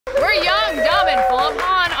We're young, dumb, and full of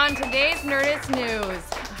Han on today's Nerdist news.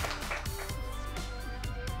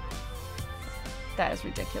 That is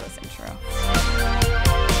ridiculous intro.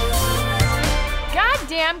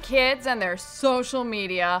 Goddamn kids and their social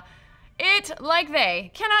media. It, like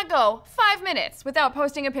they, cannot go 5 minutes without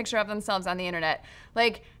posting a picture of themselves on the internet.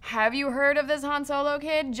 Like, have you heard of this Han Solo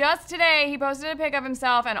kid? Just today, he posted a pic of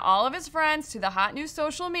himself and all of his friends to the hot new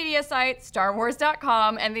social media site,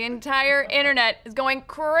 StarWars.com, and the entire internet is going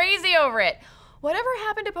crazy over it. Whatever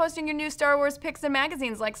happened to posting your new Star Wars pics in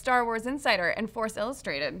magazines like Star Wars Insider and Force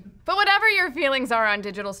Illustrated? But whatever your feelings are on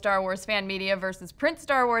digital Star Wars fan media versus print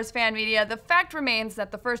Star Wars fan media, the fact remains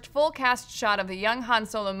that the first full cast shot of the young Han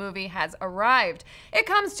Solo movie has arrived. It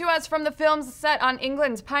comes to us from the film's set on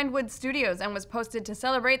England's Pinewood Studios and was posted to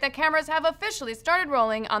celebrate that cameras have officially started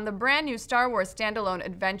rolling on the brand new Star Wars standalone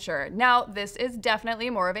adventure. Now, this is definitely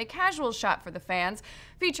more of a casual shot for the fans,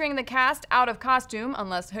 featuring the cast out of costume,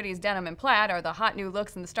 unless hoodies, denim, and plaid are the hot new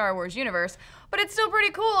looks in the Star Wars universe, but it's still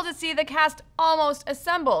pretty cool to see the cast almost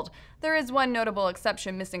assembled. There is one notable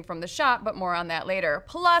exception missing from the shot, but more on that later.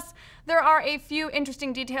 Plus, there are a few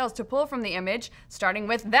interesting details to pull from the image, starting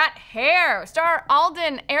with that hair. Star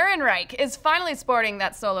Alden Ehrenreich is finally sporting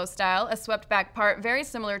that Solo style, a swept-back part very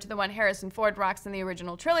similar to the one Harrison Ford rocks in the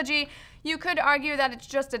original trilogy. You could argue that it's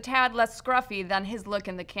just a tad less scruffy than his look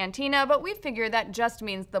in the cantina, but we figure that just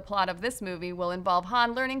means the plot of this movie will involve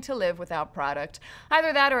Han learning to live without product.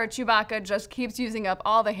 Either that or Chewbacca just keeps using up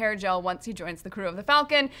all the hair gel once he joins the crew of the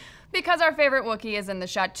Falcon, because our favorite Wookiee is in the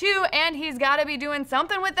shot too, and he's gotta be doing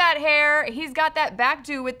something with that hair. He's got that back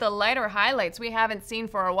do with the lighter highlights we haven't seen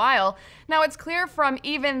for a while. Now it's clear from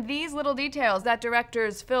even these little details that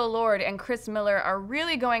directors Phil Lord and Chris Miller are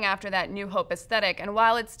really going after that New Hope aesthetic, and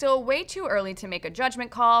while it's still way too early to make a judgment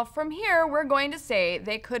call, from here we're going to say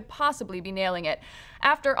they could possibly be nailing it.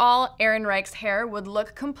 After all, Ehrenreich's hair would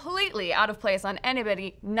look completely out of place on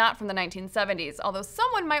anybody not from the 1970s, although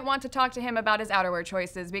someone might want to talk to him about his outerwear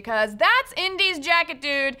choices, because that's Indy's jacket,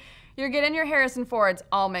 dude! You're getting your Harrison Fords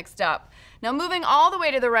all mixed up. Now moving all the way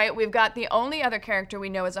to the right, we've got the only other character we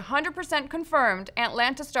know is 100% confirmed.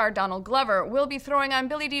 Atlanta star Donald Glover will be throwing on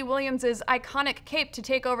Billy D. Williams' iconic cape to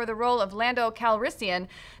take over the role of Lando Calrissian.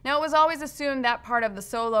 Now it was always assumed that part of the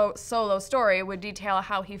Solo story would detail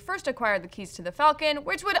how he first acquired the keys to the Falcon,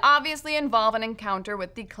 which would obviously involve an encounter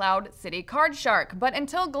with the Cloud City card shark. But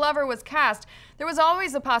until Glover was cast, there was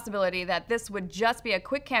always a possibility that this would just be a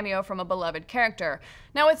quick cameo from a beloved character.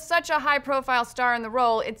 Now with such a high-profile star in the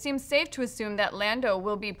role, it seems safe to assume that Lando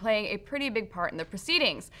will be playing a pretty big part in the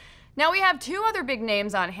proceedings. Now we have two other big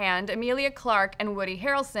names on hand, Emilia Clarke and Woody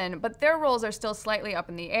Harrelson, but their roles are still slightly up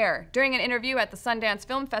in the air. During an interview at the Sundance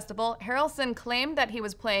Film Festival, Harrelson claimed that he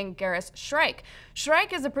was playing Garrus Shrike.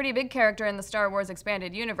 Shrike is a pretty big character in the Star Wars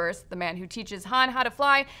expanded universe, the man who teaches Han how to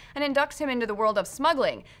fly and inducts him into the world of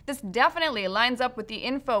smuggling. This definitely lines up with the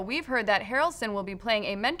info we've heard that Harrelson will be playing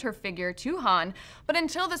a mentor figure to Han, but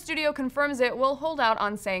until the studio confirms it, we'll hold out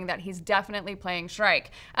on saying that he's definitely playing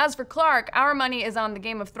Shrike. As for Clarke, our money is on the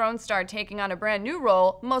Game of Thrones star taking on a brand new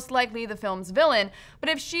role, most likely the film's villain, but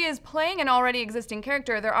if she is playing an already existing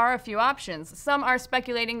character, there are a few options. Some are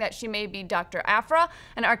speculating that she may be Dr. Aphra,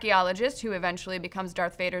 an archaeologist who eventually becomes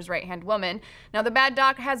Darth Vader's right-hand woman. Now the bad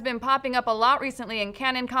doc has been popping up a lot recently in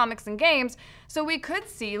canon comics and games, so we could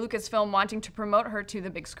see Lucasfilm wanting to promote her to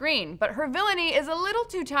the big screen, but her villainy is a little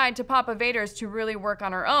too tied to Papa Vader's to really work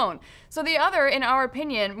on her own. So the other, in our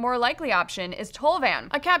opinion, more likely option is Tolvan,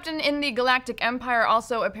 a captain in the Galactic Empire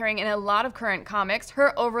also appearing in a lot of current comics.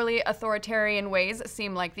 Her overly authoritarian ways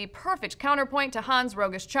seem like the perfect counterpoint to Han's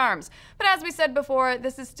roguish charms. But as we said before,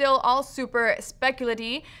 this is still all super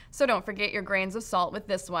speculative, so don't forget your grains of salt with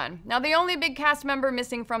this one. Now the only big cast member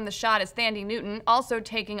missing from the shot is Thandie Newton, also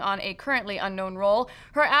taking on a currently unknown role.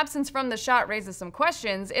 Her absence from the shot raises some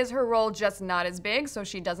questions. Is her role just not as big, so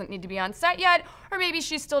she doesn't need to be on set yet? Or maybe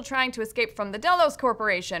she's still trying to escape from the Delos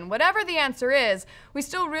Corporation? Whatever the answer is, we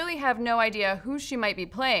still really have no idea who she might be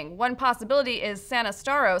playing. One possibility is Sana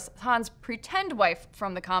Staros, Han's pretend wife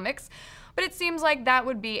from the comics, but it seems like that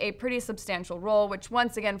would be a pretty substantial role, which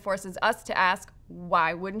once again forces us to ask,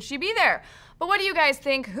 why wouldn't she be there? But what do you guys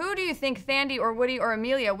think? Who do you think Thandie or Woody or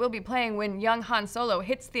Emilia will be playing when young Han Solo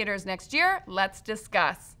hits theaters next year? Let's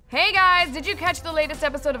discuss. Hey guys, did you catch the latest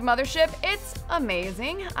episode of Mothership? It's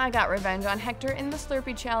amazing. I got revenge on Hector in the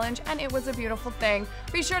Slurpee challenge, and it was a beautiful thing.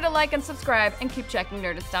 Be sure to like and subscribe, and keep checking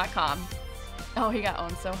Nerdist.com. Oh, he got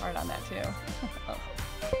owned so hard on that too. Oh.